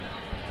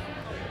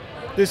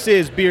This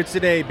is Beer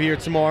Today, Beer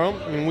Tomorrow,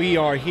 and we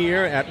are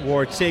here at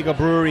Ortega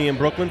Brewery in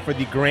Brooklyn for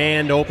the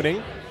grand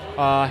opening.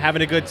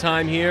 Having a good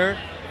time here.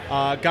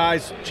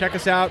 Guys, check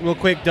us out real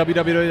quick,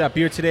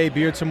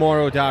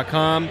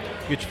 www.beertodaybeertomorrow.com.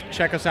 You can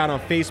check us out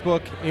on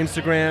Facebook,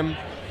 Instagram,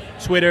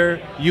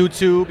 Twitter,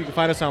 YouTube. You can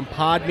find us on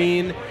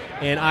Podbean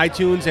and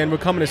iTunes, and we're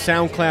coming to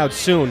SoundCloud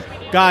soon.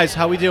 Guys,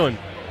 how we doing?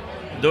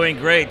 Doing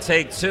great.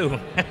 Take two.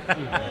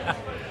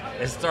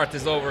 Let's start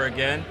this over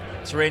again.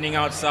 It's raining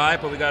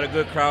outside, but we got a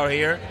good crowd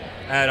here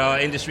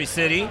at Industry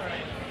City.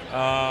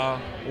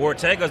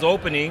 Ortega's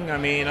opening. I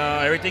mean,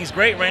 everything's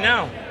great right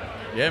now.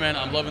 Yeah, man,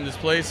 I'm loving this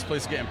place. This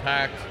place is getting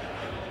packed.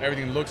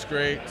 Everything looks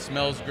great,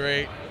 smells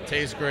great,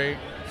 tastes great.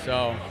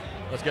 So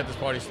let's get this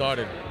party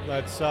started.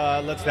 Let's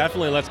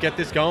get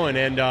this going.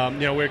 And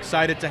we're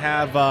excited to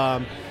have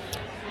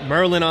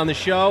Merlin on the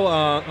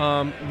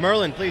show.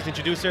 Merlin, please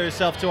introduce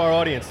yourself to our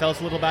audience. Tell us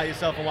a little about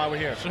yourself and why we're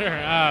here. Sure.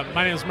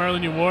 My name is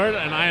Merlin U. Ward,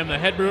 and I am the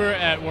head brewer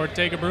at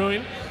Ortega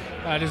Brewing.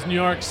 It is New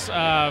York's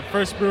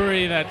first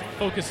brewery that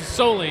focuses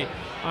solely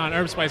on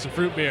herb, spice, and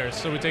fruit beers.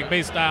 So we take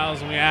base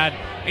styles and we add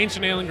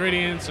ancient ale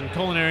ingredients and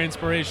culinary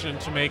inspiration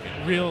to make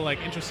real,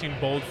 interesting,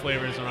 bold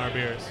flavors in our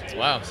beers.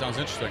 Wow, sounds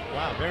interesting.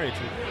 Wow, very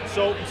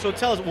interesting. So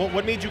tell us,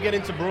 what made you get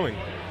into brewing?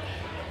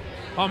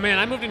 Oh man,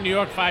 I moved to New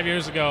York 5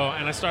 years ago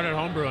and I started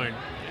home brewing.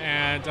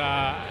 And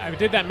I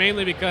did that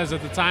mainly because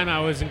at the time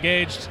I was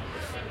engaged,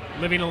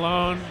 living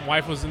alone.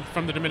 Wife was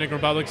from the Dominican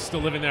Republic,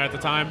 still living there at the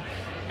time,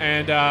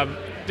 and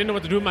didn't know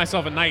what to do with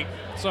myself at night.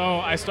 So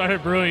I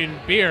started brewing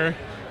beer,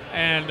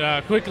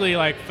 and quickly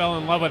fell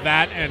in love with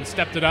that and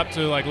stepped it up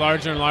to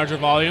larger and larger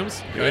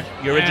volumes. Good.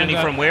 You're originally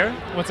from where?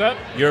 What's up?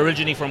 You're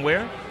originally from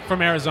where?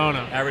 From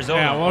Arizona.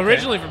 Arizona. Yeah, well, okay.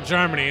 Originally from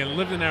Germany and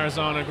lived in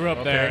Arizona, grew up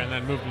Okay. there, and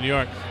then moved to New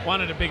York.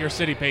 Wanted a bigger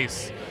city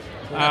pace.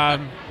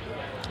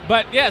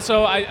 But yeah,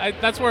 so I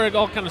that's where it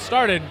all kind of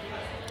started.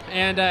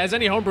 And as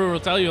any home brewer will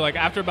tell you,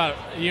 after about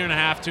a year and a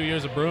half, 2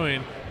 years of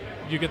brewing,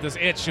 you get this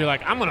itch. You're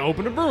like, I'm going to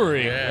open a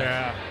brewery.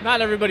 Yeah. Not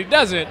everybody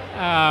does it.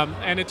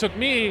 And it took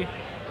me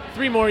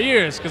 3 more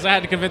years because I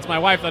had to convince my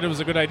wife that it was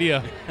a good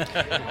idea.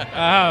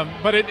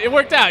 But it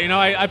worked out.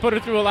 I put her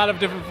through a lot of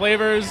different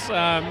flavors,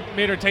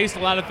 made her taste a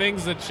lot of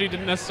things that she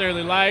didn't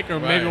necessarily like or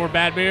maybe Right. were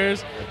bad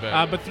beers.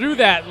 But through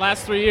that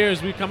last 3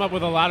 years, we've come up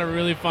with a lot of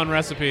really fun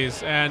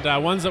recipes and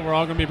ones that we're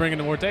all going to be bringing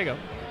to Ortega.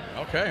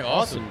 Okay,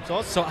 awesome.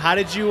 So how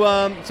did you?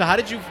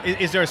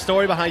 Is there a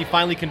story behind how you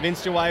finally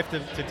convinced your wife to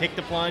take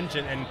the plunge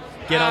and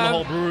get on the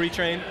whole brewery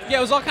train? Yeah,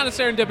 it was all kind of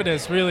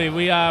serendipitous, really.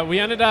 We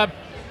ended up,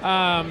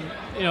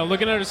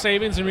 looking at our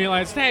savings and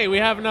realized, hey, we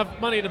have enough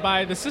money to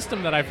buy the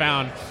system that I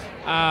found.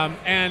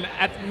 And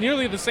at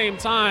nearly the same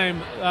time,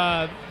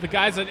 the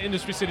guys at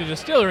Industry City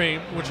Distillery,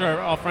 which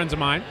are all friends of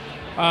mine,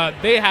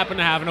 they happen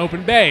to have an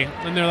open bay,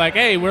 and they're like,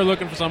 hey, we're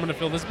looking for someone to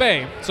fill this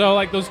bay.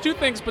 So those two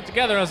things put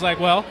together, I was like,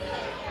 well,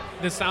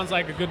 this sounds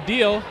like a good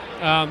deal.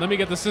 Let me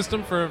get the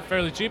system for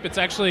fairly cheap. It's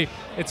been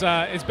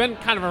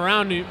kind of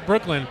around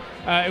Brooklyn.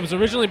 It was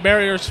originally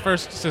Barrier's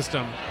first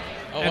system.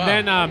 Oh, And wow.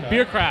 then Okay.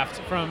 Beercraft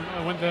from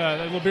the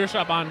little beer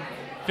shop on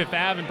Fifth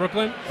Ave in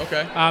Brooklyn.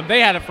 Okay. They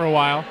had it for a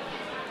while.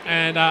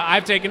 And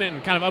I've taken it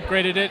and kind of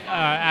upgraded it,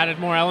 added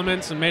more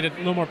elements and made it a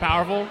little more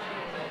powerful.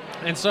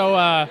 And so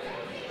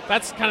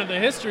that's kind of the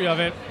history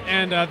of it.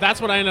 And that's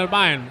what I ended up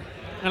buying.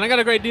 And I got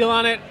a great deal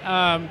on it.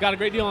 Got a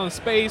great deal on the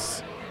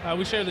space.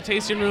 We share the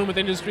tasting room with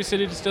Industry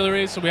City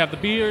Distilleries, so we have the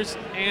beers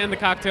and the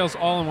cocktails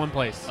all in one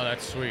place. Oh,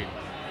 that's sweet.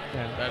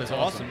 Yeah. That is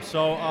awesome.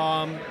 So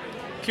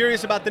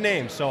curious about the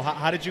name. So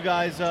how did you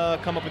guys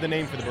come up with a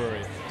name for the brewery?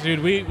 Dude,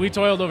 we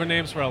toiled over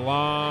names for a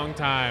long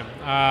time.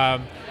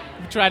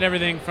 We tried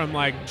everything from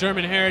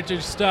German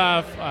heritage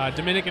stuff,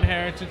 Dominican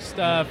heritage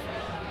stuff,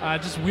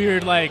 just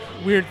weird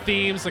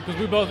themes. Because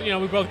we both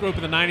grew up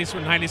in the '90s.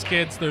 We're '90s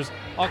kids. There's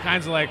all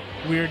kinds of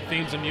weird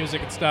themes in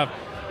music and stuff.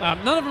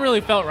 None of them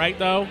really felt right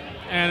though,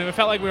 and it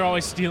felt like we were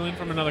always stealing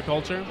from another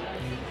culture.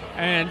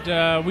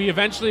 And we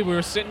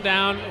were sitting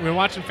down, we were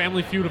watching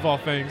Family Feud of all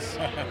things,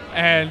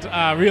 and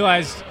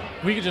realized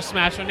we could just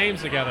smash our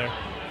names together.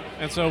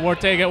 And so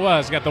Ortega it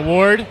was. Got the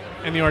Ward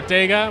and the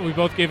Ortega. We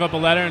both gave up a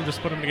letter and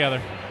just put them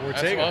together.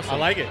 Ortega. That's awesome. I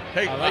like it.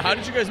 Hey, I like how it.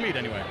 did you guys meet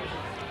anyway?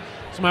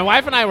 So my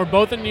wife and I were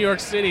both in New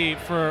York City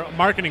for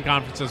marketing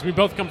conferences. We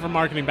both come from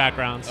marketing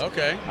backgrounds.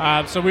 Okay.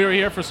 So we were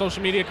here for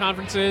social media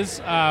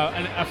conferences.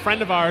 And a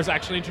friend of ours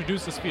actually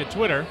introduced us via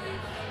Twitter.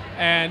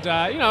 And,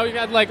 we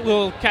had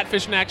little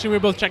catfishing action. We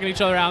were both checking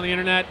each other out on the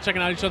internet,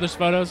 checking out each other's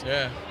photos.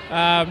 Yeah.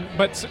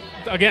 But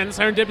again,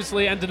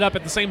 serendipitously ended up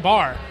at the same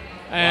bar.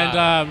 And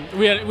Wow.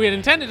 we had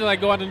intended to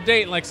go out on a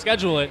date and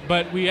schedule it,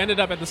 but we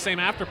ended up at the same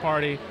after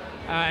party.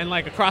 And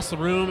across the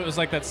room, it was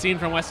that scene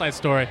from West Side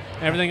Story.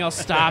 Everything else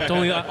stopped.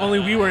 only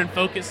we were in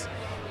focus.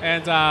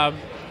 And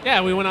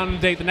we went on a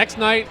date the next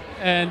night,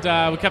 and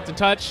we kept in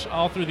touch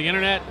all through the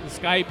internet,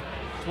 Skype,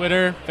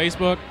 Twitter,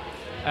 Facebook.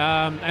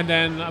 And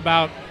then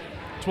about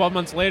 12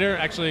 months later,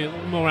 actually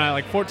more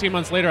like 14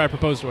 months later, I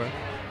proposed to her.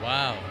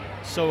 Wow.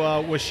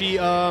 So was she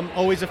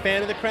always a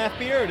fan of the craft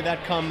beer, or did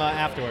that come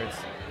afterwards?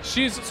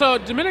 So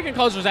Dominican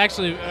culture is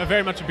actually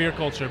very much a beer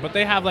culture, but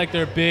they have like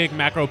their big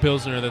macro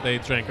pilsner that they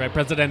drink, right?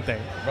 Presidente.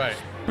 Right.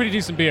 Pretty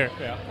decent beer.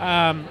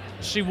 Yeah.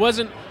 She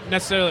wasn't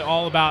necessarily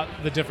all about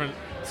the different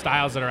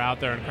styles that are out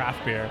there in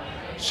craft beer.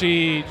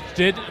 She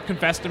did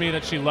confess to me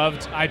that she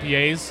loved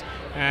IPAs,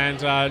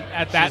 and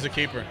at that, She's a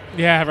keeper.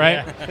 yeah,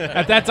 right.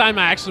 At that time,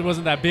 I actually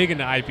wasn't that big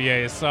into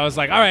IPAs, so I was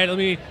like, all right, let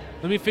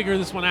me figure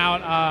this one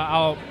out.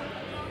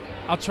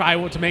 I'll try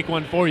to make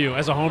one for you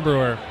as a home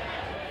brewer.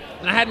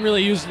 And I hadn't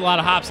really used a lot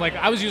of hops. Like,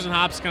 I was using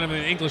hops kind of in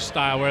an English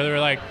style where they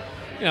were like,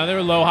 they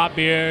were low hop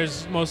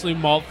beers, mostly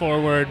malt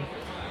forward.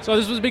 So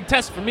this was a big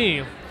test for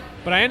me.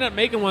 But I ended up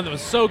making one that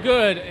was so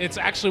good, it's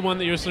actually one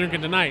that you're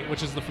drinking tonight,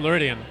 which is the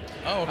Floridian.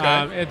 Oh,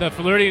 okay. The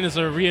Floridian is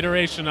a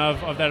reiteration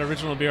of that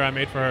original beer I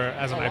made for her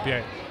as an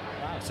IPA.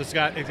 So it's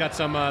got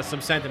some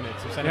sentiment,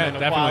 some sentimental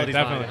definitely, qualities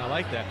on definitely. it. I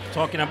like that.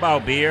 Talking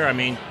about beer, I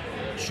mean,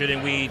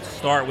 shouldn't we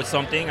start with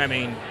something? I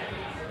mean,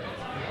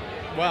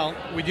 Well,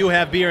 we do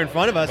have beer in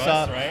front of us.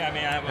 right? I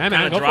mean, I'm man,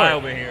 kind go of dry for it.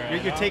 over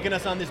here. You're taking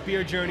us on this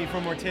beer journey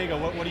from Ortega.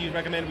 What do you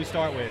recommend we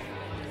start with?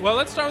 Well,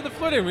 let's start with the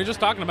Floridian. We were just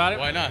talking about it.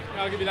 Why not?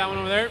 I'll give you that one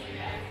over there.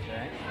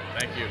 Okay.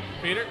 Thank you.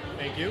 Peter.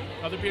 Thank you.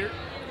 Other Peter.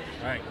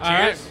 All right. All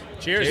right.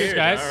 Cheers. Cheers,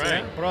 guys. All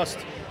right. Prost.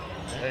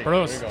 Hey,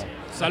 Prost. there you go.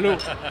 Salud.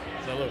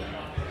 Salud.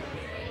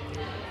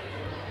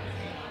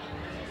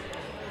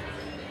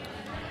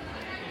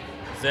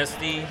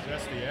 Zesty,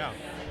 Yeah.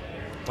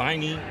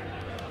 piney,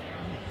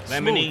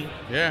 lemony,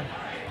 Yeah.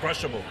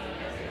 crushable.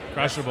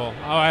 Crushable.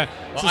 All right.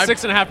 It's Well, a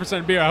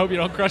 6.5% beer. I hope you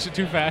don't crush it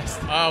too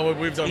fast.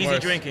 We've done Easy worse.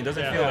 drinking.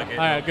 Doesn't Yeah. feel like it.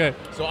 All right, good.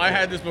 So I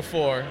had this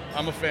before.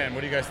 I'm a fan. What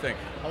do you guys think?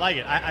 I like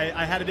it.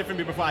 I had a different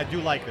beer before. I do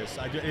like this.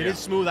 It is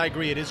smooth. I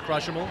agree. It is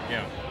crushable.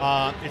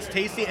 Yeah. It's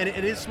tasty and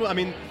it is smooth. I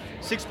mean,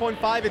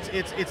 6.5.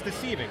 It's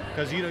deceiving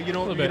because you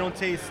bit. don't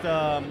taste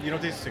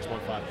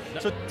 6.5.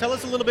 So tell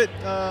us a little bit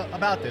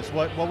about this.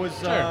 What was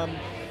Sure.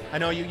 I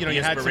know you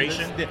had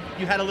inspiration?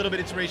 you had a little bit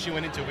of inspiration you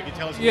went into it. But can you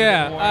tell us a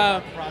Yeah, little bit more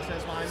about the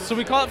process behind this? So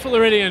we call it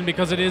Floridian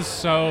because it is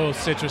so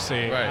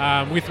citrusy.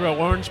 Right. We throw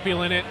orange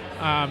peel in it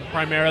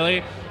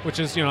primarily, which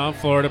is a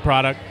Florida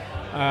product,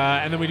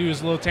 and then we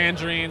use a little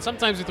tangerine.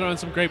 Sometimes we throw in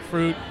some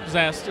grapefruit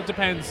zest. It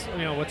depends,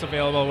 what's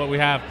available, what we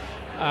have.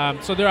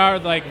 So there are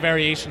like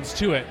variations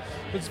to it.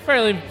 It's a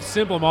fairly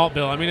simple malt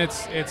bill. I mean,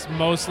 it's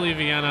mostly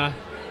Vienna.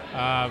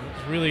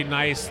 Really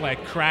nice,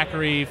 like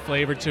crackery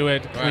flavor to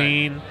it.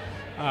 Clean.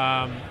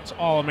 It's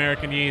all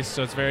American yeast,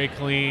 so it's very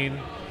clean.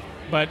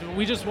 But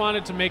we just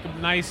wanted to make a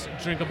nice,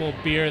 drinkable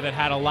beer that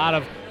had a lot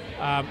of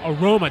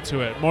aroma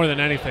to it, more than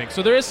anything.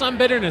 So there is some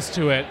bitterness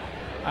to it,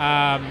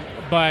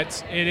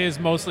 but it is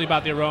mostly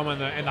about the aroma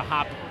and the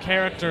hop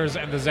characters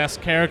and the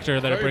zest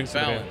character that it Very brings to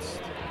the beer.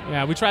 balanced.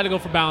 Yeah, we try to go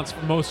for balance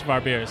for most of our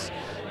beers.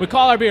 We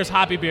call our beers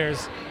hoppy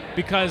beers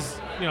because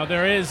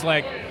there is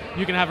like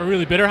you can have a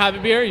really bitter hoppy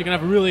beer, you can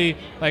have a really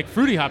like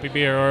fruity hoppy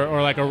beer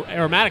or like a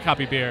aromatic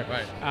hoppy beer.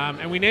 Right.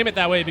 And we name it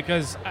that way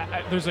because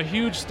there's a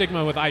huge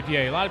stigma with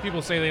IPA. A lot of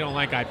people say they don't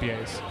like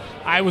IPAs.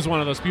 I was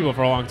one of those people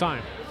for a long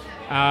time.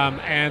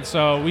 And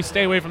so we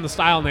stay away from the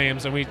style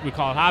names and we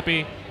call it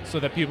hoppy so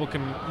that people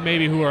can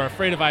maybe who are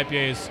afraid of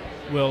IPAs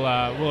will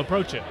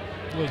approach it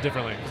a little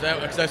differently.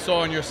 Because I saw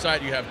on your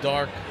site you have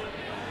dark,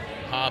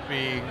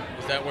 hoppy.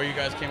 Is that where you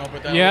guys came up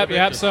with that? a Yep, little bit?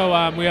 yep. Just-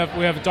 So we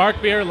have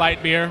dark beer,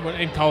 light beer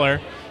in color.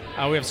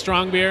 We have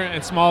strong beer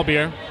and small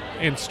beer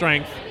in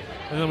strength,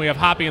 and then we have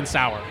hoppy and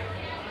sour.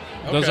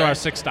 Those Okay. are our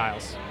 6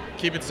 styles.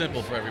 Keep it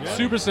simple for everybody.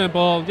 Super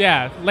simple,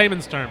 yeah,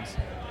 layman's terms.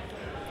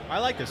 I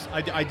like this.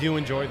 I do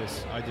enjoy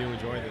this. I do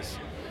enjoy this.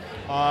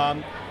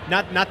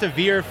 Not to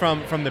veer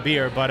from the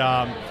beer,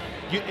 but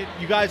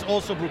you guys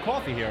also brew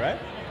coffee here, right?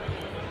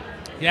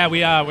 Yeah,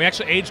 we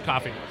actually age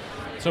coffee.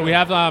 So we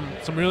have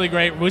some really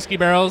great whiskey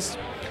barrels,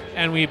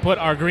 and we put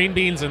our green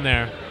beans in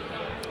there.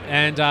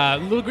 And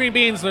little green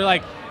beans, they're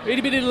like itty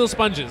bitty little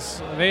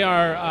sponges. They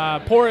are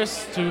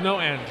porous to no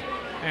end.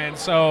 And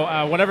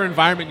so whatever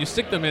environment you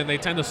stick them in, they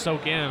tend to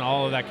soak in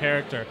all of that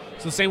character.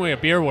 It's the same way a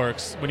beer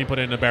works when you put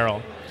it in a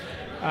barrel.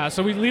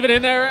 So we leave it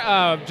in there,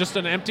 just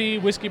an empty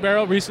whiskey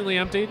barrel, recently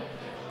emptied.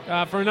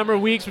 For a number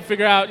of weeks, we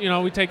figure out,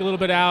 we take a little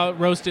bit out,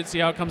 roast it, see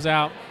how it comes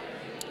out,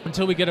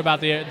 until we get about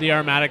the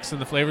aromatics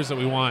and the flavors that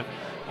we want.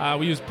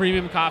 We use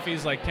premium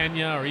coffees like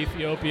Kenya or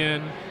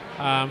Ethiopian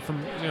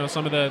from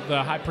some of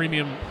the high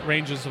premium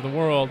ranges of the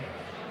world.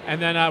 And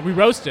then we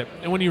roast it.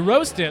 And when you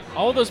roast it,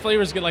 all of those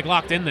flavors get like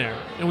locked in there.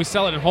 And we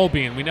sell it in whole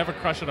bean. We never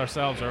crush it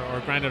ourselves or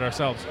grind it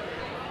ourselves.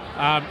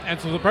 And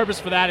so the purpose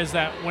for that is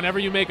that whenever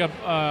you make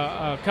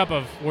a cup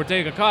of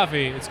Ortega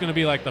coffee, it's going to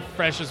be like the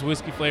freshest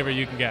whiskey flavor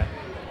you can get.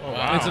 Oh,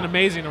 wow. It's an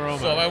amazing aroma.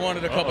 So if I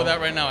wanted a cup of that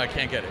right now, I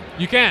can't get it.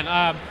 You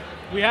can.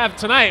 We have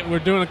tonight. We're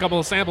doing a couple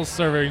of sample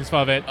servings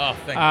of it. Oh,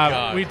 thank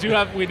God. We do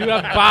have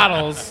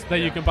bottles that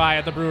you can buy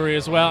at the brewery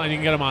as well, and you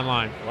can get them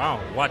online.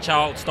 Wow. Watch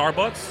out,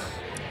 Starbucks.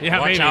 Yeah,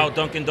 Watch maybe. out,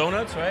 Dunkin'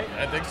 Donuts, right?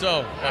 I think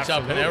so. Watch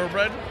out, Absolutely. Panera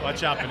Bread.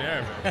 Watch out,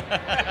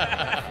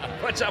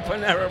 Panera. Watch out,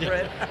 Panera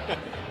Bread.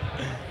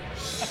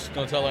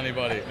 Don't tell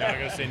anybody. Not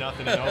gonna say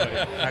nothing to nobody.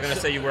 Not gonna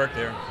say you work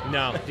there.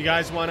 No. Do you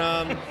guys want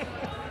to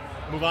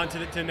move on to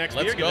the next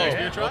Let's beer? go. Next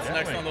beer try? What's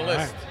next on the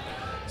list?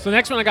 So the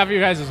next one I got for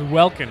you guys is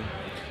Welkin,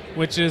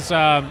 which is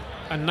a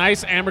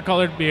nice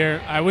amber-colored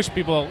beer. I wish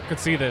people could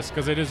see this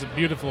because it is a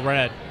beautiful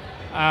red.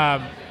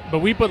 But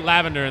we put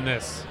lavender in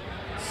this.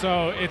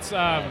 So it's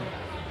a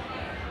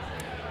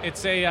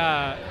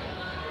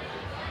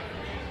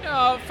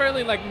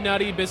fairly like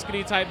nutty,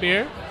 biscuity type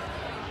beer.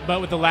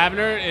 But with the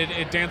lavender,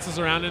 it dances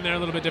around in there a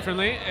little bit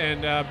differently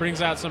and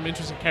brings out some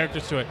interesting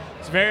characters to it.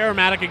 It's very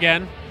aromatic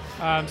again,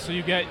 so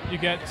you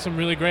get some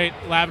really great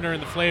lavender in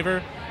the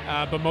flavor,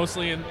 but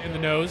mostly in the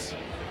nose.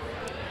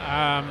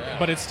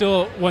 But it's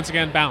still, once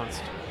again,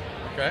 balanced.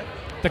 Okay.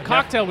 The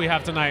cocktail we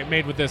have tonight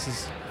made with this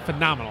is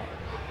phenomenal.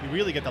 You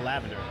really get the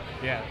lavender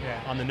Yeah.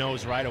 on the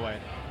nose right away.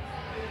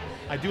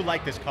 I do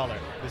like this color.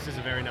 This is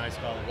a very nice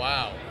color.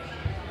 Wow.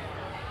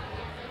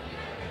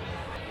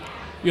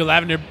 You a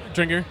lavender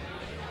drinker?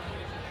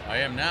 I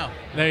am now.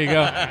 There you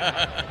go.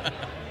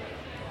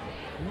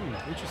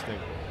 Interesting.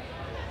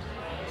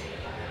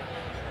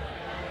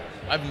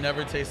 I've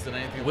never tasted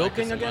anything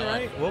Wilkin like this in again, my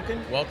right? life.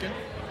 Wilkin? Welkin?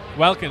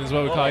 Welkin is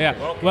what we call it, yeah.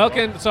 Welkin.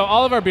 Welkin. So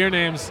all of our beer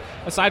names,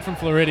 aside from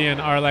Floridian,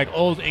 are like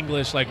old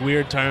English, like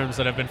weird terms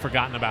that have been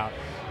forgotten about.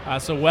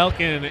 So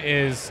Welkin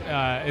is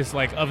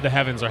like of the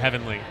heavens or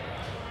heavenly,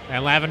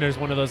 and lavender is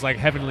one of those like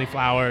heavenly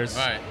flowers.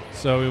 Right.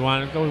 So we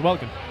want to go with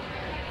Welkin.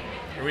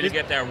 You really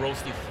get that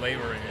roasty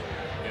flavor in it,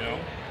 you know?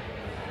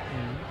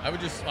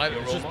 It's just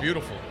aroma?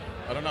 beautiful.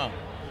 I don't know.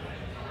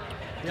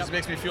 It just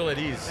makes me feel at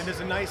ease. And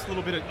there's a nice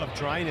little bit of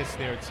dryness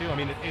there too. I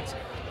mean, it's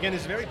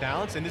very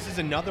balanced, and this is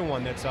another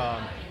one that's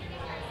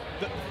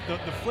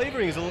the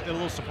flavoring is a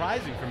little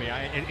surprising for me.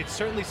 It's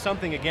certainly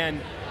something,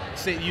 again,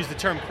 use the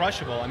term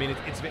crushable. I mean,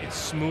 it's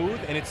smooth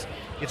and it's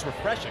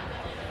refreshing.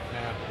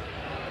 Yeah.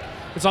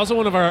 It's also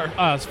one of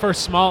our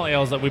first small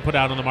ales that we put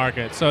out on the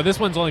market. So this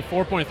one's only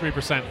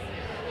 4.3%.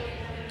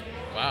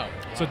 Wow.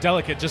 So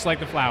delicate, just like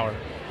the flower.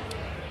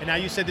 And now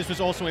you said this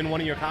was also in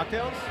one of your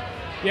cocktails?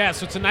 Yeah,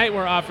 so tonight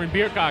we're offering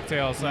beer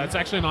cocktails. It's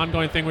actually an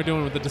ongoing thing we're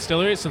doing with the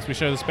distillery since we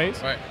share the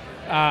space.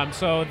 Right.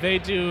 So they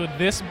do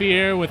this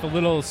beer with a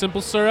little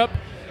simple syrup.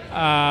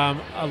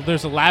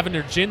 There's a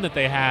lavender gin that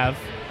they have,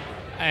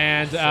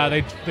 and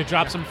they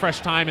drop some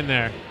fresh thyme in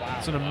there. Wow.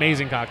 It's an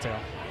amazing cocktail.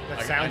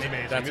 That sounds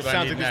amazing. That's This what I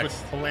sounds need like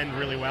next. this would blend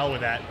really well with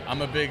that.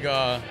 I'm a big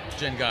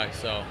gin guy,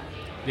 so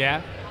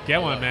Yeah,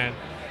 get one, man.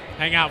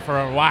 Hang out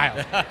for a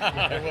while.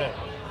 I will.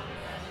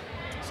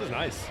 This is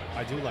nice.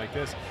 I do like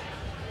this.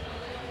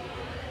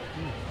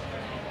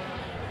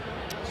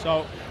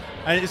 So,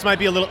 this might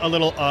be a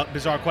little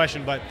bizarre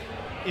question, but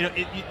you know,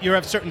 you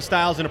have certain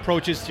styles and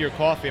approaches to your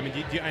coffee. I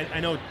mean, I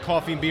know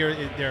coffee and beer,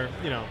 they're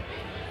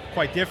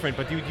quite different,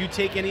 but do you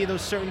take any of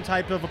those certain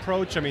type of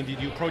approach? I mean, do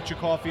you approach your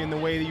coffee in the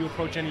way that you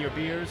approach any of your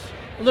beers?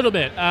 A little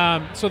bit.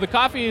 So the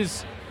coffee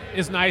is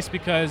nice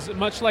because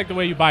much like the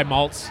way you buy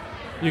malts,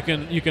 you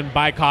can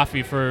buy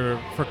coffee for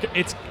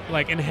its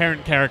like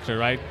inherent character,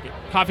 right?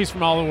 Coffee's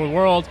from all over the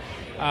world.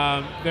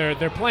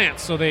 They're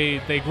plants, so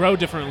they grow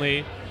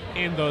differently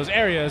in those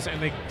areas,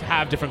 and they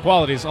have different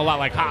qualities, a lot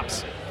like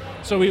hops.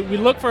 So we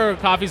look for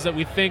coffees that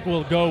we think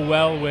will go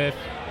well with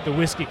the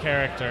whiskey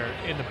character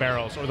in the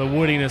barrels or the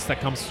woodiness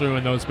that comes through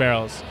in those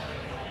barrels.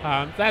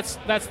 That's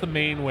the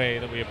main way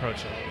that we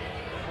approach it.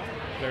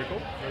 Very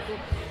cool. Very cool.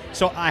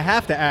 So I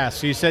have to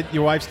ask. So you said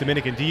your wife's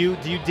Dominican. Do you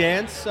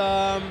dance?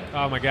 Oh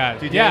my God!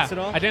 Do you dance at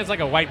all? I dance like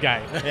a white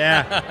guy.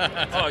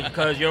 Yeah. Oh,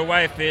 because your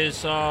wife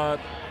is Latina,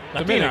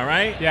 Dominican.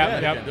 right?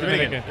 Yeah,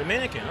 Dominican.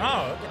 Dominican.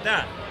 Oh, look at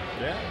that.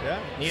 Yeah.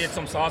 Needed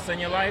some salsa in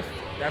your life?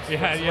 That's what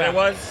Yeah. it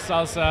was?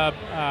 Salsa,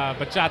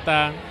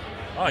 bachata,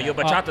 Oh, you're a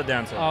bachata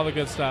dancer. all the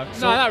good stuff.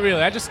 No, not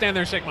really. I just stand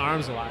there and shake my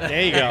arms a lot.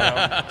 There you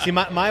go. See,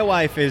 my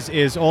wife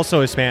is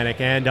also Hispanic,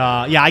 and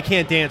I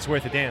can't dance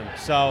worth a damn.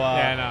 So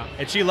Yeah, I know.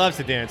 and she loves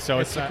to dance. So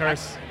It's a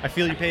curse. I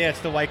feel your pain. It's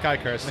the white guy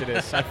curse to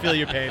this. I feel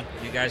your pain.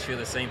 You guys feel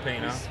the same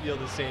pain, huh? Feel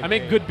the same. I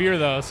make pain. good beer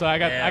though, so I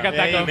got Yeah. I got There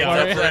that you going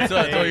go. for me. That's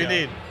all There you you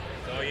need.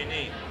 That's all you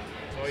need.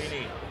 That's all you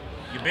need.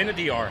 You've been to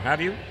DR, have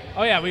you?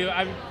 Oh yeah,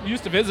 I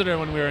used to visit her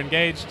when we were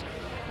engaged,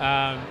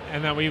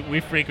 and then we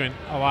frequent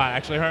a lot.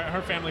 Actually,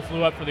 her family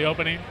flew up for the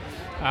opening.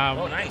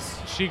 Oh, nice.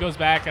 She goes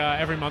back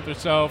every month or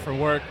so for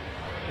work,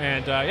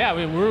 and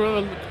we're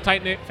a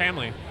tight knit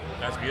family.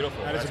 That's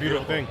beautiful. That is That's a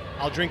beautiful thing.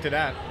 I'll drink to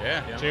that.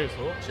 Yeah. Yeah. Cheers.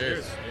 Cool.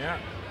 Cheers. Yeah.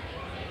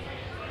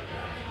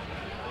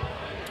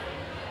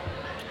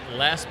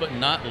 Last but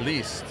not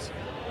least,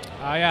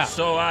 Yeah.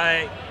 So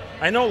I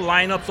know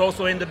Lineup's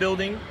also in the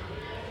building.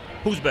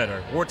 Who's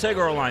better, Ortega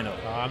or Lineup?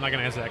 I'm not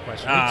gonna answer that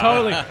question.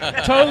 Ah.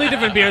 We're totally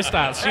different beer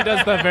styles. She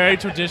does the very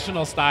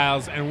traditional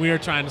styles, and we are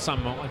trying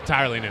something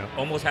entirely new.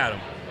 Almost had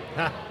him.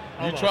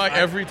 you Almost. try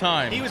every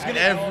time. He was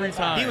gonna every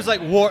time. He was like,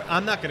 "War."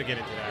 I'm not going to get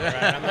into that.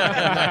 Right?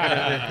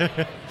 I'm not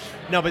gonna,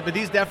 no, but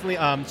these definitely.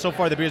 So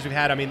far, the beers we've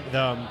had. I mean,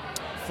 the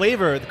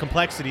flavor, the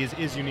complexity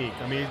is unique.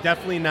 I mean, it's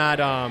definitely not.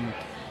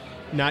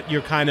 not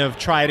your kind of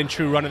tried and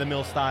true run of the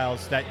mill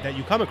styles that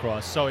you come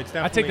across. So it's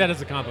definitely. I take that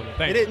as a compliment.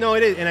 Thank It you. is, no,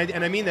 it is,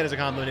 and I mean that as a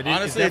compliment. It's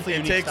Honestly, definitely it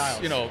unique takes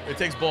styles. it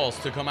takes balls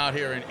to come out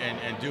here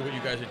and do what you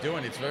guys are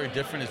doing. It's very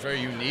different. It's very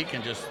unique,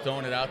 and just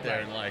throwing it out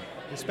there and like.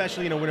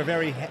 Especially we're a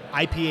very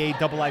IPA,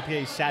 double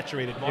IPA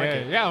saturated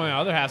market. Yeah, I mean,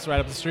 other half's right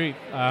up the street.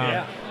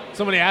 Yeah.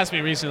 Somebody asked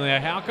me recently,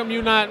 how come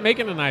you're not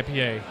making an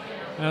IPA?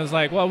 And I was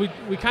like, well,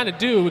 we kind of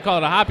do. We call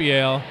it a hoppy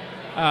ale.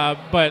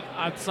 But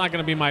it's not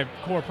going to be my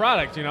core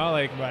product,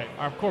 Right.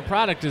 Our core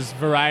product is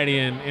variety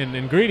in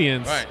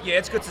ingredients. Right. Yeah,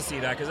 it's good to see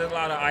that because there's a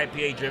lot of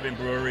IPA-driven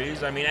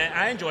breweries. I mean,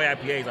 I enjoy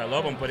IPAs, I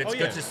love them, but it's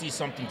good to see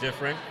something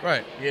different.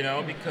 Right.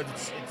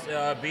 Because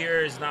it's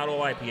beer is not all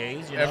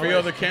IPAs. Every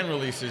other can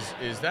release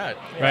is that.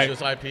 Right. It's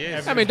just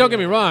IPAs. I mean, don't get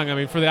me wrong. I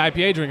mean, for the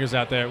IPA drinkers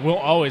out there, we'll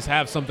always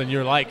have something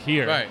you're like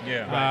here. Right.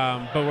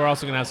 Yeah. But we're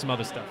also going to have some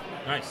other stuff.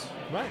 Nice.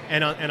 Right.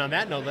 And on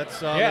that note, let's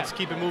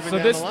keep it moving So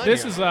down this the line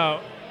this here.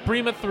 is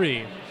Prima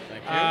 3.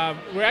 Thank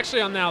you. We're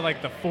actually on now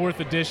like the 4th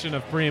edition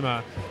of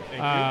Prima.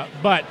 Thank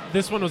But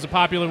this one was a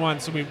popular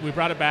one, so we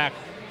brought it back.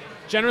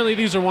 Generally,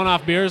 these are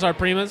one-off beers, our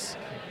Primas.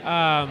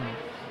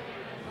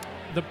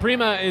 The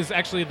Prima is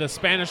actually the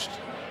Spanish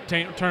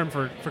term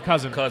for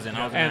cousin. Cousin.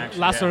 I was gonna And actually-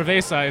 La yeah.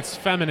 Cerveza, it's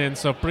feminine,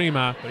 so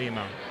Prima.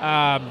 Prima.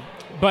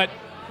 But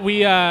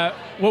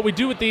what we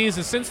do with these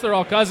is since they're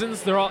all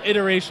cousins, they're all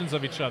iterations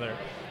of each other.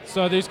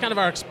 So there's kind of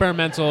our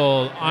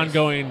experimental,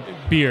 ongoing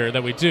beer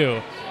that we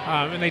do,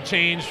 and they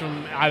change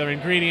from either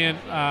ingredient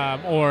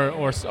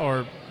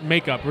or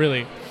makeup,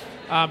 really.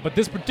 But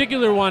this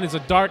particular one is a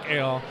dark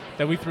ale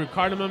that we threw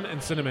cardamom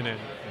and cinnamon in.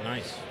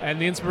 Nice. And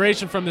the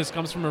inspiration from this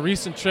comes from a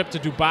recent trip to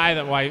Dubai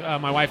that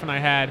my wife and I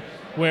had,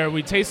 where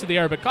we tasted the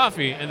Arabic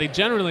coffee, and they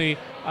generally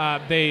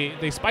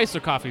they spice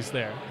their coffees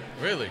there.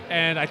 Really?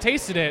 And I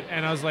tasted it,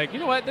 and I was like, you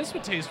know what? This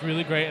would taste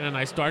really great in a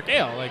nice dark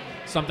ale, like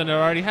something that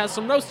already has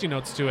some roasty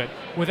notes to it,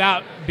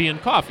 without being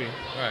coffee.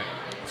 Right.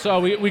 So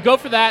we go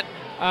for that.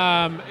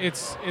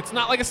 It's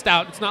not like a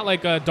stout. It's not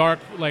like a dark,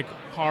 like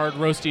hard,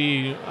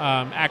 roasty,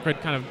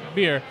 acrid kind of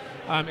beer.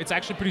 It's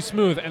actually pretty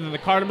smooth, and then the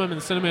cardamom and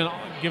the cinnamon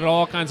give it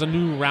all kinds of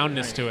new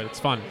roundness to it. It's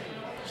fun.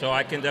 So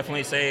I can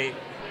definitely say,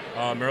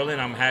 Merlin,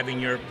 I'm having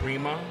your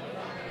Prima.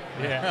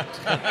 Yeah.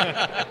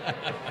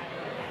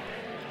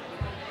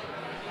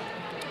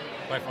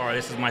 By far,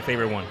 this is my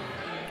favorite one.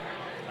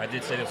 I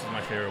did say this is my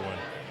favorite one.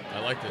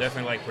 I like this.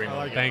 Definitely like Prima. I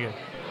like it.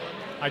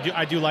 Thank you.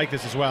 I do like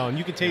this as well, and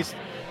you can taste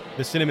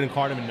the cinnamon and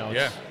cardamom notes.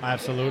 Yeah.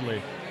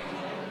 Absolutely.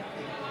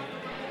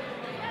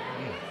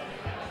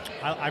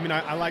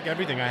 I like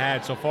everything I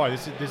had so far.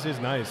 This is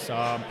nice.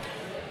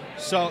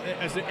 So,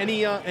 is there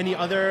any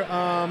other?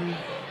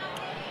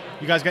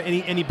 You guys got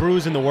any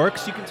brews in the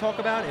works you can talk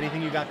about?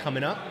 Anything you got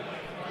coming up?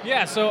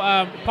 Yeah, so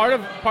part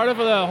of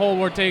the whole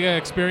Wartega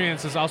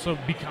experience is also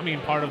becoming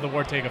part of the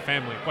Wartega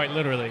family, quite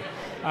literally.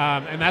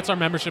 And that's our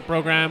membership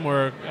program.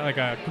 We're like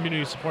a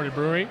community-supported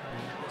brewery.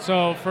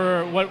 So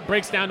for what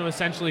breaks down to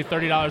essentially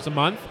 $30 a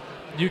month,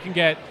 you can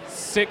get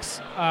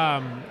six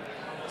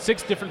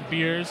different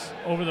beers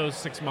over those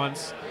 6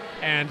 months,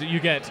 and you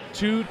get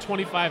two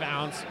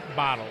 25-ounce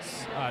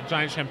bottles,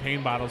 giant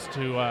champagne bottles,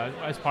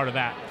 as part of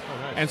that.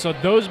 Oh, nice. And so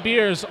those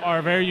beers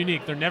are very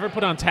unique. They're never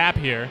put on tap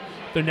here.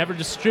 They're never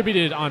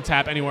distributed on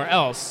tap anywhere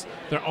else.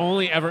 They're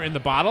only ever in the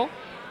bottle,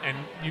 and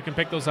you can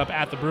pick those up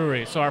at the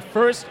brewery. So our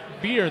first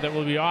beer that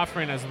we'll be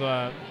offering as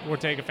the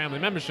Wartega family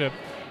membership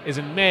is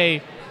in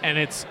May, and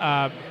it's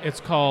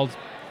called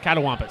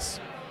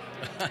Catawampus.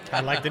 I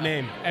like the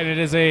name. And it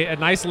is a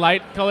nice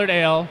light-colored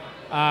ale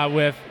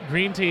with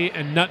green tea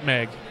and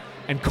nutmeg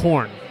and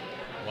corn.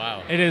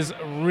 Wow. It is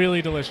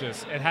really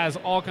delicious. It has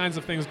all kinds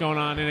of things going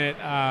on in it.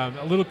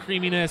 A little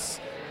creaminess,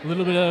 a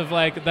little bit of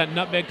like that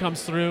nutmeg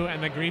comes through,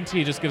 and the green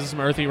tea just gives it some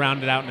earthy,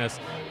 rounded outness.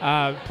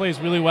 Plays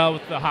really well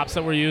with the hops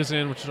that we're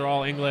using, which are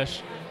all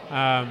English.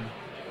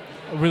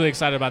 Really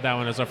excited about that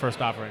one as our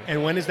first offering.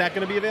 And when is that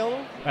going to be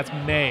available? That's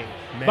May.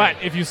 May. But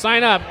if you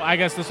sign up, I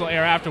guess this will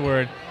air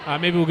afterward.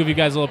 Maybe we'll give you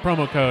guys a little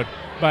promo code.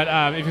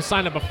 But if you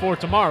sign up before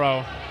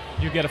tomorrow,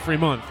 you get a free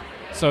month.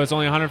 So it's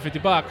only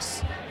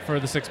 $150 for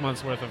the 6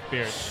 months worth of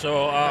beers.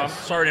 So,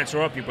 sorry to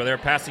interrupt you, but they're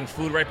passing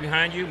food right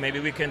behind you. Maybe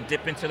we can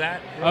dip into that.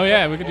 Oh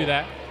yeah, we could do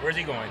that. Where's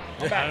he going?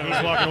 He's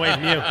walking away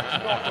from you.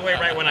 He walked away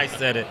right when I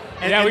said it.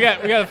 Yeah, we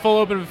got a full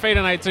open buffet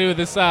tonight too.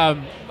 This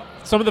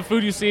some of the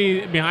food you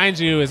see behind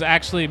you is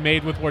actually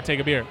made with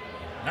Wartega beer.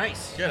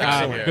 Nice. Good.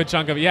 Excellent. Good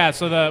chunk of it. Yeah,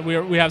 so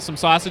we have some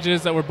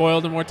sausages that were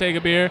boiled in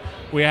Wartega beer.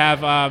 We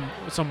have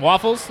some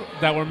waffles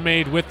that were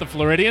made with the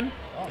Floridian,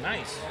 Oh,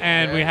 nice.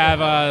 and we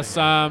have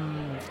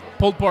some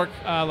pulled pork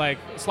like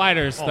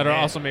sliders that are man.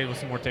 also made with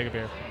some Wartega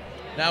beer.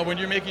 Now, when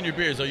you're making your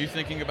beers, are you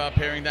thinking about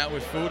pairing that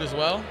with food as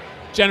well?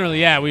 Generally,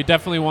 yeah, we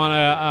definitely want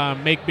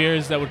to make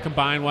beers that would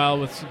combine well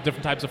with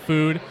different types of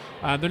food.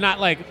 They're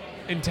not like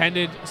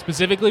intended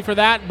specifically for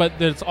that, but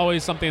there's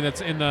always something that's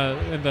in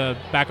the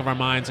back of our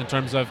minds in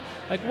terms of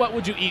like, what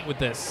would you eat with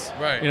this?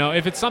 Right. You know,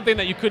 if it's something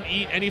that you couldn't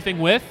eat anything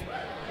with,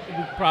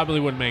 we probably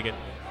wouldn't make it.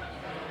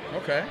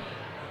 Okay.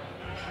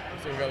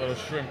 So we got a little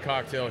shrimp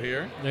cocktail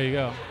here. There you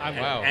go.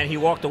 Wow. And he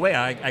walked away.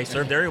 I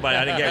served everybody.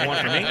 I didn't get one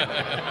for me.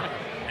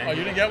 Oh,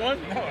 you didn't get one?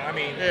 No, I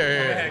mean,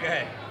 Here. go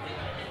ahead.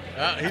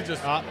 He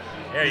just.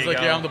 There He's you like,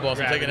 go. yeah, I'm the boss.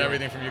 I'm Grab taking it.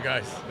 everything from you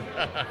guys.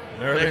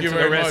 Merlin Thank you to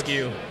very the much.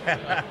 rescue.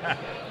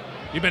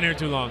 You've been here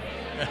too long.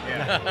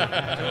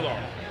 Yeah, too long.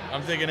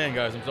 I'm taking in,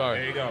 guys. I'm There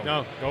sorry. you go.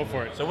 No, go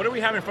for it. So what do we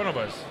have in front of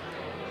us?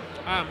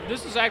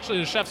 This is actually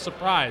the chef's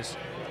surprise.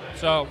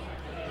 So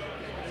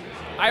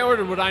I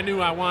ordered what I knew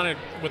I wanted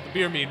with the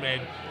beer mead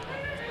made.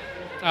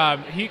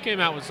 He came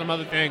out with some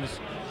other things.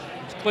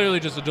 It's clearly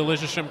just a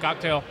delicious shrimp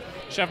cocktail.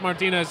 Chef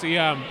Martinez, he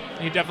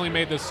definitely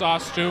made this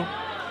sauce too.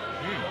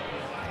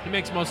 He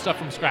makes most stuff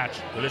from scratch.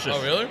 Delicious.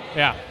 Oh, really?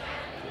 Yeah.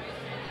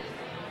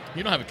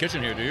 You don't have a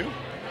kitchen here, do you?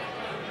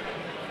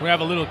 We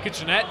have a little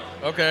kitchenette.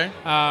 Okay.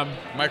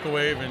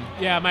 Microwave and.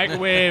 Yeah,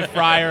 microwave,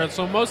 fryer.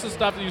 So most of the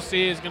stuff that you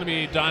see is going to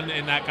be done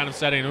in that kind of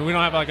setting. We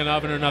don't have like an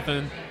oven or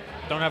nothing.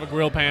 Don't have a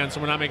grill pan, so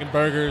we're not making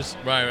burgers.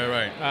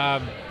 Right.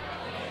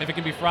 If it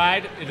can be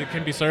fried, it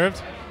can be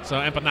served. So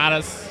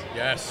empanadas.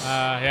 Yes.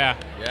 Yeah.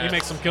 He Yes.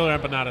 makes some killer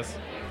empanadas.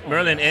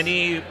 Merlin,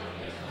 any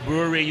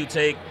brewery you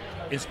take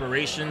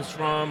inspirations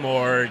from,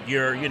 or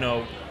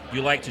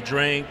you like to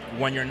drink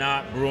when you're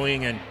not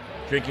brewing and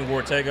drinking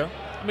Ortega?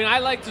 I mean, I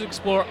like to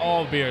explore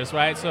all beers,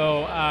 right?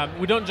 So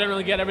we don't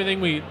generally get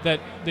everything that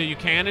you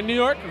can in New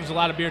York. There's a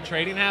lot of beer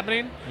trading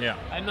happening. Yeah.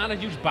 I'm not a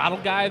huge bottle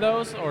guy,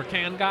 though, or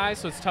can guy,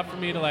 so it's tough for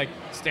me to like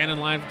stand in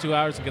line for 2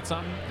 hours and get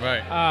something.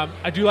 Right.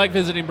 I do like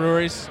visiting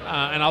breweries,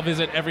 and I'll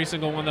visit every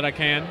single one that I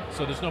can.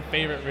 So there's no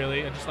favorite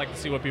really. I just like to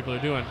see what people are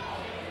doing.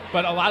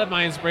 But a lot of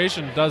my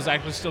inspiration does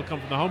actually still come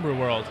from the homebrew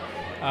world.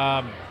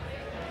 I'm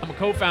a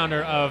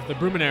co-founder of the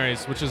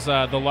Brewminaries, which is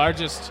the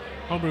largest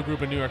homebrew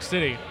group in New York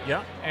City.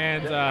 Yeah.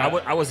 And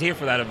I was here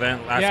for that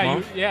event last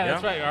month.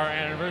 That's right. Our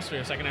anniversary,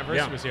 our second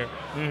anniversary was here.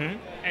 Mm-hmm.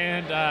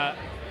 And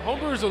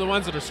homebrewers are the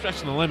ones that are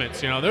stretching the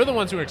limits. They're the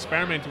ones who are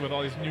experimenting with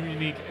all these new,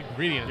 unique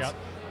ingredients. Yep.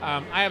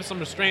 I have some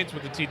restraints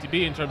with the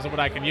TTB in terms of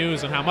what I can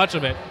use and how much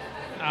of it.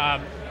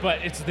 But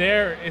it's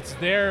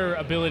their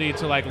ability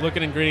to like look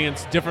at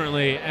ingredients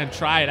differently and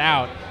try it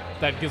out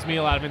that gives me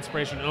a lot of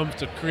inspiration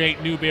to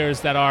create new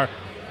beers that are,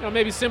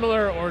 maybe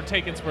similar or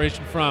take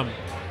inspiration from.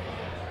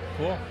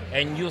 Cool.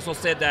 And you also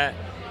said that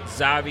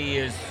Zavi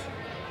is.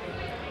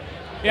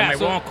 Yeah,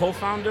 am I wrong?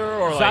 Co-founder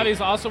or Zavi's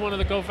also one of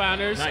the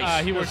co-founders.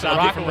 Nice. He works Zavi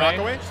at from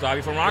Rockaway. Rockaway?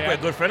 Zavi from Rockaway,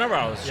 Yeah. good friend of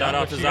ours. Shout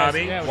out to which you guys-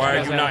 Zavi. yeah, which Why you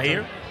are guys you not have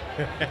here?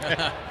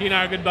 He and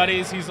I are good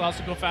buddies. He's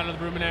also co-founder of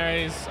the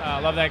Brewminaries.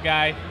 Love that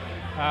guy.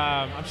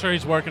 I'm sure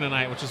he's working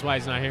tonight, which is why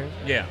he's not here.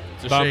 Yeah.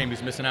 It's a Bum. shame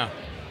he's missing out.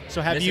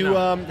 So have Missing you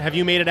out. have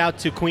you made it out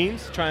to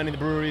Queens, trying the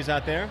breweries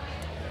out there?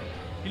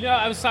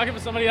 I was talking to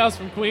somebody else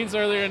from Queens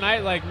earlier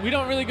tonight. Like, we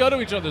don't really go to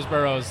each other's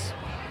boroughs.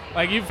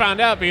 Like, you found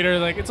out, Peter.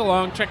 Like, it's a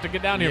long trek to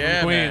get down here Yeah,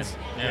 from Queens.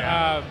 man.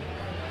 Yeah.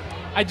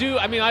 I do.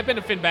 I mean, I've been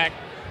to Finback.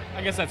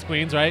 I guess that's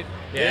Queens, right?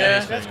 Yeah.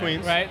 That's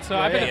Queens. Right. So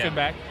Yeah, I've been yeah. to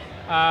Finback.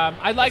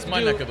 I'd like It's to my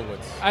do. neck of the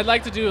woods. I'd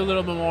like to do a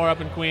little bit more up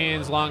in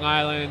Queens, Long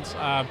Island.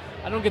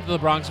 I don't get to the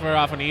Bronx very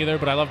often either,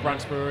 but I love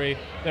Bronx Brewery.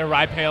 Their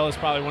rye pale is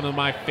probably one of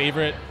my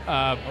favorite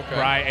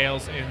rye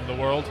ales in the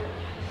world.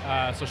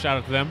 So shout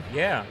out to them.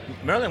 Yeah.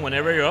 Merlin,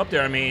 whenever you're up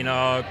there, I mean,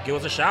 give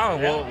us a shout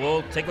and Yeah.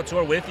 we'll take a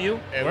tour with you.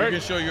 And Word. we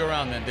can show you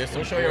around then. There's some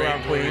We'll show you great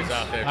around breweries Queens.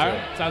 out there, All too.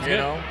 right, sounds You good.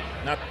 know,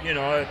 not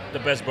the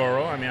best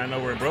borough. I mean, I know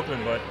we're in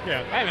Brooklyn, but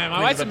Yeah. Hey man, my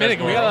Queens wife's is the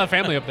Dominican. best We got a borough. lot of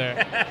family up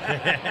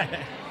there.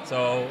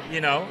 so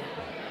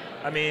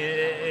I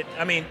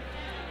mean,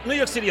 New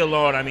York City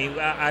alone. I mean,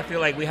 I feel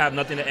like we have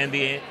nothing to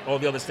envy all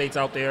the other states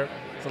out there.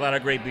 There's a lot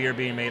of great beer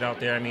being made out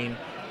there. I mean,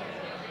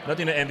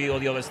 nothing to envy all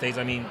the other states.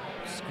 I mean,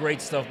 it's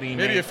great stuff being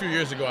Maybe made. a few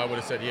years ago I would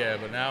have said yeah,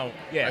 but now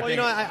Yeah. I Well,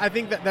 think I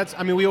think that's.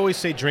 I mean, we always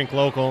say drink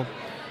local,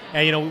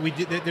 and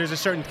there's a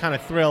certain kind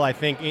of thrill I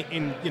think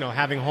in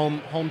having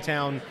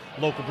hometown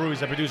local breweries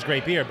that produce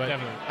great beer. But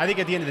Definitely. I think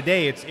at the end of the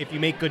day, it's if you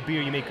make good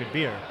beer, you make good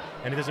beer,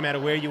 and it doesn't matter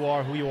where you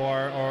are, who you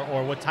are,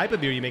 or what type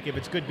of beer you make. If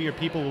it's good beer,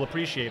 people will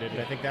appreciate it,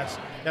 and I think that's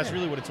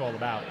really what it's all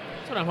about.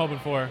 That's what I'm hoping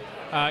for.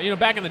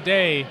 Back in the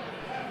day,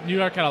 New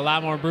York had a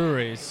lot more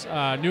breweries.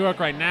 New York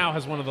right now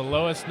has one of the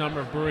lowest number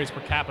of breweries per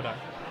capita.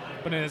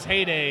 But in its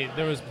heyday,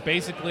 there was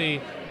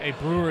basically a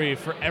brewery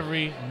for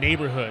every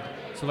neighborhood.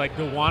 So like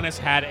Gowanus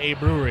had a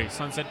brewery,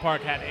 Sunset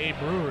Park had a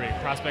brewery,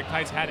 Prospect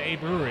Heights had a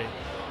brewery.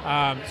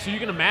 So you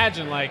can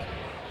imagine, like,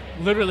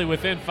 literally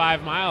within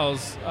 5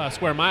 miles,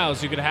 square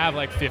miles, you could have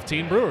like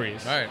 15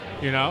 breweries. Right.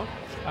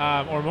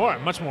 Or more,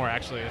 much more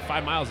actually.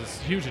 5 miles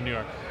is huge in New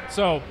York.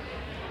 So,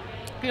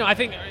 I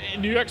think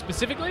in New York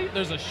specifically,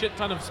 there's a shit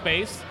ton of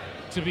space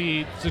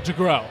to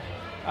grow.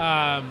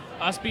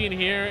 Us being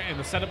here and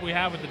the setup we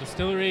have with the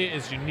distillery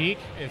is unique.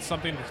 It's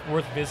something that's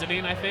worth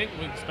visiting, I think,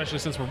 especially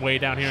since we're way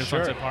down here in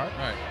Sure. Sunset Park.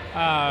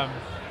 right.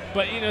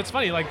 But it's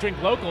funny, like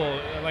drink local,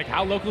 like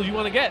how local you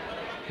want to get.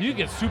 You can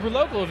get super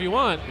local if you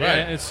want. Right.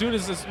 And as soon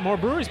as more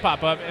breweries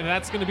pop up, and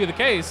that's going to be the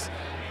case,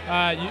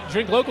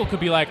 drink local could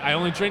be like, I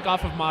only drink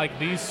off of my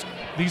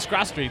these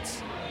cross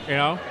streets.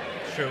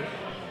 True.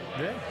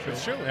 Yeah,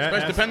 it's true.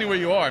 Especially depending where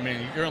you are. I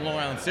mean, you're in Long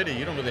Island City.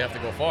 You don't really have to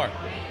go far.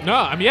 No,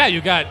 I mean, yeah,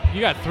 you got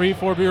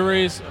 3-4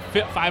 breweries.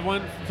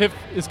 Fifth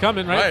is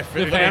coming, right? Right.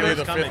 Fifth Literally Hammer's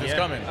the coming. fifth is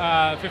coming.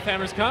 Fifth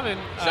Hammer's coming.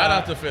 Shout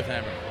out to Fifth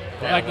Hammer.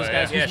 I like those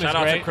guys. Yeah, Who's shout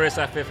out great. to Chris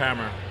at Fifth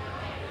Hammer.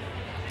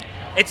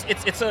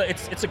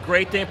 It's a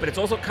great thing, but it's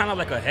also kind of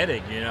like a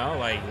headache, you know.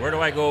 Like, where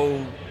do I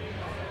go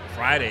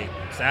Friday,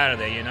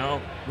 Saturday? You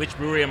know, which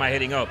brewery am I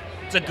hitting up?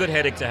 It's a good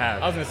headache to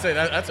have. I was going to say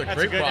that's a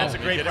great problem. That's a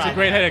great It's problem. a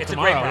great headache It's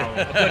tomorrow. a great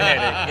problem. A good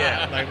headache.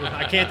 Yeah. Like,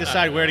 I can't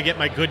decide where to get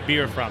my good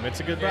beer from. It's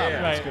a good problem.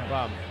 Yeah. It's a good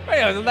problem. Right,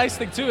 yeah, the nice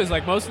thing too is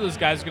like most of those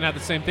guys are gonna have the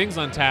same things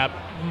on tap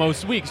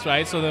most weeks,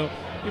 right? So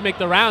you make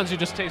the rounds, you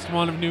just taste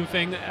one new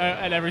thing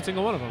at every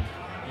single one of them.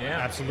 Yeah.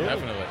 Absolutely.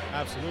 Definitely.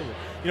 Absolutely.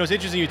 You know, it's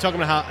interesting. You're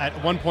talking about how at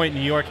one point New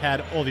York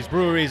had all these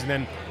breweries and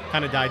then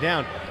kind of died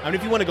down. I mean,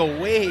 if you want to go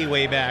way,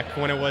 way back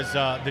when it was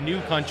the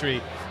New Country,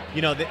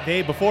 you know,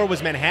 they before it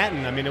was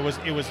Manhattan. I mean, it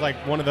was like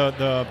one of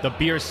the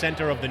beer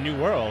center of the New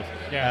World.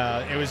 Yeah.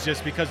 It was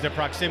just because their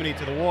proximity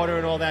to the water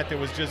and all that. There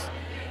was just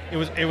it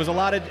was a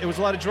lot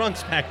of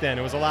drunks back then.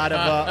 It was a lot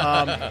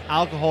of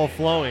alcohol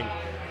flowing,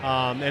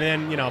 and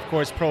then, you know, of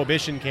course,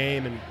 Prohibition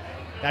came and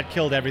that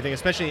killed everything,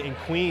 especially in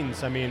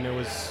Queens. I mean, it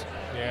was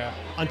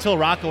until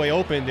Rockaway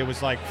opened. It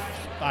was like,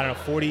 I don't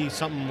know, 40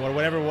 something or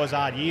whatever it was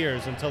odd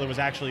years until there was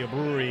actually a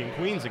brewery in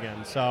Queens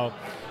again. So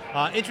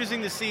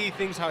interesting to see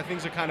how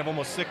things are kind of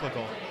almost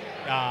cyclical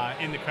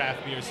in the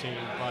craft beer scene.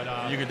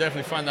 But You can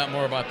definitely find out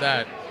more about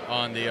that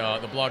on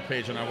the blog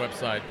page on our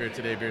website,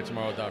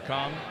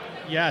 beertodaybeertomorrow.com.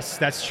 yes,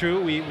 that's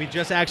true. We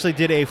just actually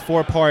did a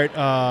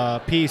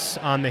 4-part piece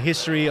on the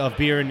history of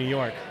beer in New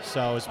York.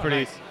 So it's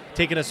pretty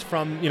taking us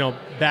from, you know,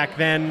 back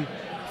then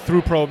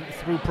through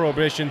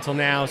Prohibition till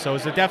now. So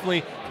it's definitely,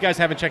 if you guys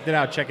haven't checked it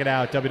out, check it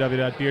out.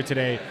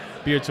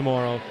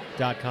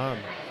 www.beertodaybeertomorrow.com.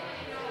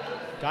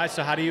 Guys,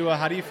 so how do you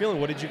feeling?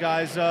 What did you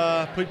guys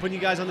putting you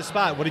guys on the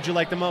spot? What did you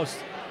like the most?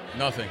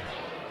 Nothing.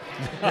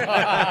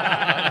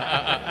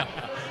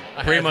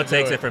 Primo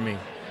takes it from me.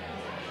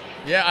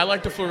 Yeah, I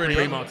like the Floridian.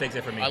 Primo takes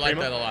it from me. I like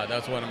that a lot.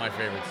 That's one of my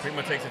favorites.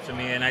 Primo takes it to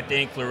me, and I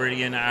think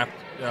Floridian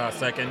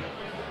second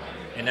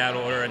in that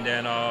order, and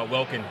then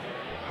Welkin.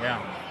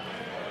 Yeah.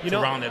 To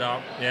round it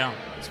up. Yeah.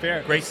 It's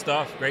fair. Great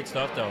stuff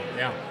though.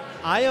 Yeah.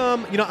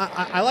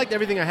 I liked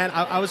everything I had.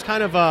 I was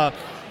kind of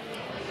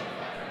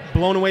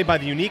blown away by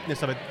the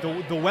uniqueness of it.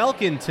 The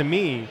Welkin to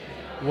me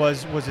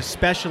was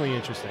especially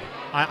interesting.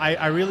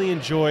 I really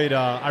enjoyed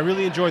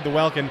the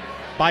Welkin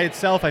by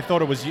itself. I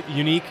thought it was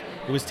unique.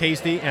 It was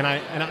tasty, and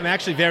I'm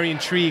actually very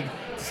intrigued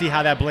to see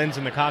how that blends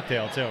in the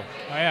cocktail too. Oh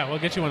yeah, we'll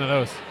get you one of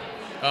those.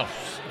 Oh,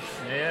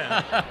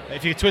 Yeah.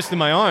 If you twisted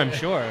my arm,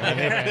 sure.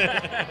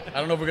 I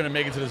don't know if we're going to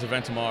make it to this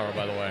event tomorrow,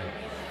 by the way.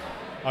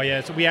 Oh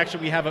yeah, so we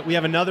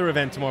have another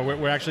event tomorrow.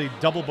 We're actually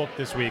double booked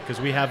this week because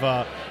we're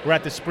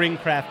at the Spring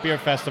Craft Beer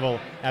Festival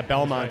at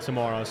Belmont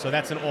tomorrow. So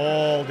that's an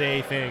all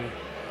day thing.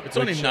 It's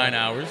only 9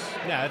 hours.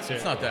 Yeah, that's it.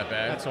 It's not that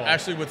bad. That's all.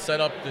 Actually, would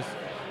set up this.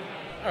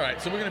 All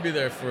right, so we're going to be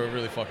there for a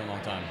really fucking long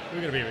time.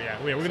 We're gonna be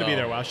we're gonna be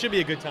there a while. Should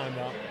be a good time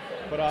though.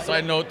 But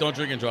Side note: don't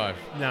drink and drive.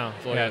 no,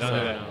 That's all Yeah, I gotta don't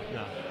do say.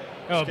 that.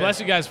 no. Oh, bless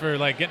you guys for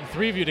like getting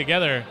 3 of you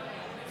together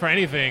for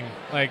anything.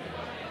 Like,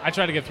 I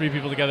tried to get 3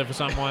 people together for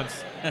something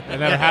once. It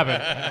never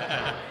happened.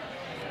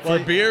 For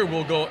beer,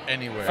 we'll go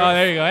anywhere. Oh,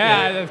 there you go.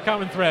 Yeah, that's a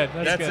common thread.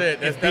 That's That's good.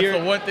 it. That's the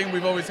one thing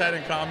we've always had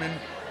in common.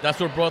 That's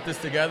what brought this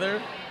together,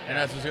 and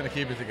that's what's going to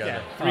keep it together.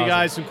 Yeah, 3 Awesome.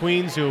 guys from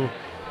Queens who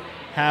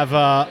have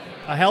a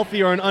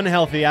healthy or an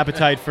unhealthy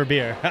appetite for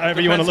beer.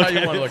 However you want to look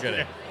Depends at how it. you want to look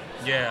at it.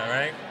 Yeah.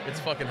 Right. It's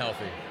fucking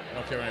healthy. I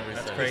don't care what anybody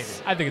That's says.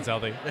 crazy. I think it's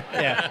healthy.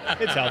 Yeah,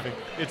 it's healthy.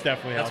 It's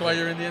definitely That's healthy. why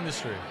you're in the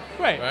industry,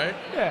 Right. right?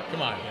 Yeah.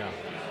 Come on.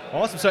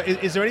 Awesome. So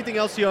is there anything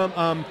else you want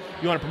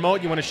to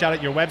promote? You want to shout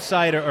out your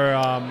website or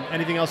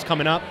anything else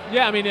coming up?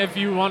 Yeah, I mean, if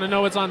you want to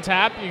know what's on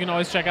tap, you can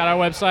always check out our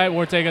website,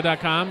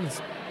 Wartega.com. It's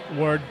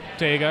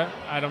Wordtega.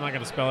 I'm not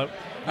going to spell it.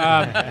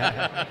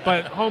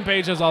 But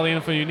homepage has all the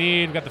info you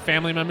need. We've got the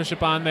family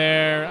membership on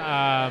there.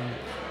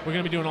 We're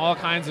going to be doing all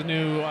kinds of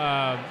new,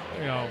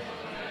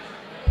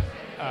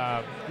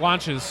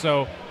 launches.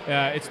 So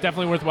it's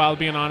definitely worthwhile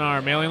being on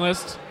our mailing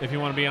list if you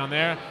want to be on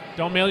there.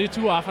 Don't mail you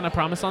too often, I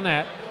promise on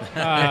that.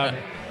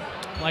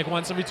 Like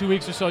once every 2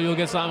 weeks or so, you'll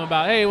get something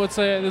about, hey, what's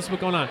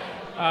going on?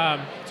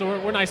 So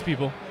we're nice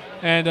people.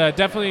 And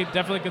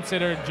definitely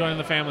consider joining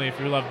the family if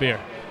you love beer.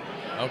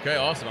 Okay,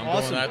 awesome. I'm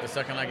Awesome. doing that the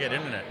second I get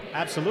internet.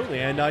 Absolutely.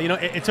 And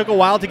it took a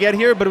while to get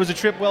here, but it was a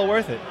trip well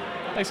worth it.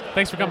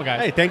 Thanks for coming,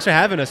 guys. Hey, thanks for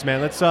having us,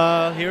 man. Let's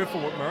hear it for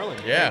Merlin.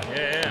 Yeah.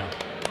 Yeah.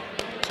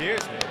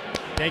 Cheers, man.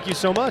 Thank you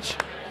so much.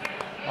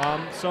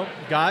 So,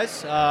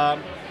 guys,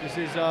 this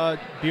is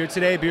Beer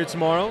Today, Beer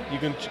Tomorrow. You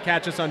can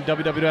catch us on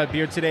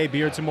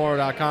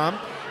www.beertodaybeertomorrow.com.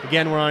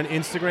 Again, we're on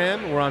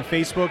Instagram, we're on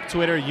Facebook,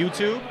 Twitter,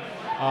 YouTube.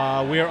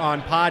 We're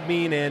on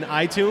Podbean and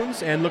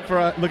iTunes, and look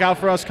out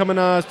for us coming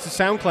to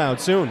SoundCloud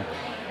soon.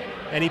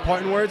 Any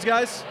parting words,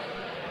 guys?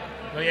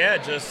 Well, yeah,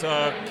 just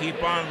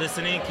keep on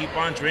listening, keep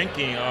on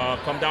drinking.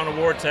 Come down to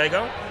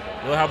Wartega.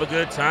 We'll have a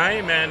good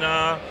time, and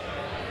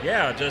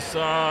yeah, just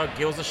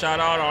give us a shout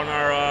out on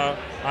our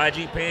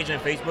IG page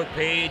and Facebook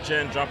page,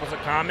 and drop us a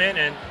comment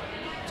and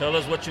tell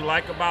us what you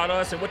like about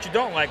us and what you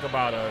don't like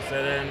about us,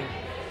 and then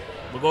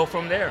we'll go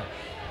from there.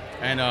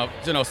 And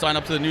sign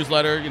up to the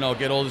newsletter.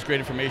 Get all this great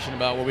information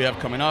about what we have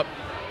coming up.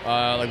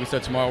 Like we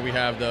said, tomorrow we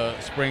have the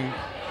Spring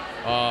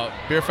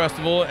Beer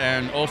Festival,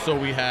 and also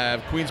we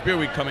have Queens Beer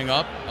Week coming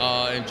up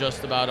in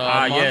just about a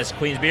month. Yes,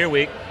 Queens Beer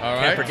Week. All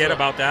right, Can't forget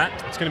about that.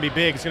 It's going to be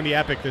big. It's going to be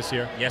epic this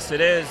year. Yes, it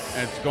is.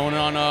 And it's going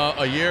on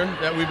a year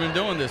that we've been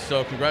doing this.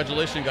 So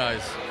congratulations,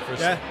 guys, for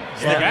Yeah.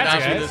 staying Congrats,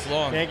 lasting guys. this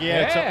long. Thank you.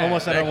 Yeah, it's Yeah.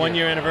 almost at our Thank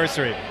you. 1-year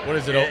anniversary. What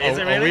is it? Is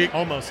it a really? week?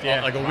 Almost,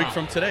 yeah. Like a week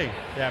from today.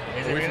 Yeah.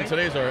 Is A it week really? from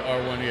today's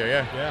our 1 year.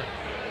 Yeah. Yeah.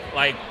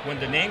 Like when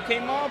the name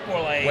came up,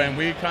 or like When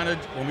we Or just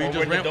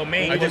when the ran,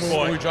 domain I think was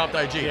when we bought. dropped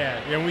IG.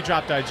 Yeah. When we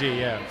dropped IG,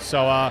 yeah.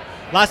 So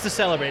lots to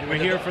celebrate. We're when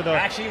here for the.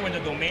 actually when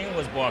the domain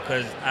was bought,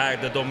 because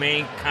the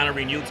domain kind of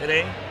renewed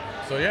today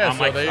So yeah, on so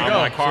my there you on go.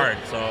 my card.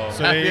 So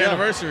So there Happy you go.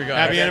 anniversary, guys.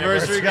 Happy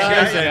anniversary, guys.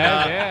 anniversary,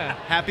 And, yeah.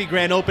 happy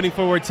grand opening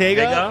for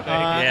Ortega. Ortega.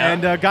 Yeah.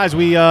 And guys,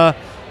 we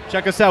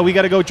check us out. We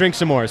got to go drink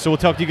some more. So we'll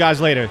talk to you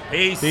guys later.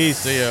 Peace. Peace.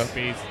 See ya.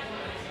 Peace.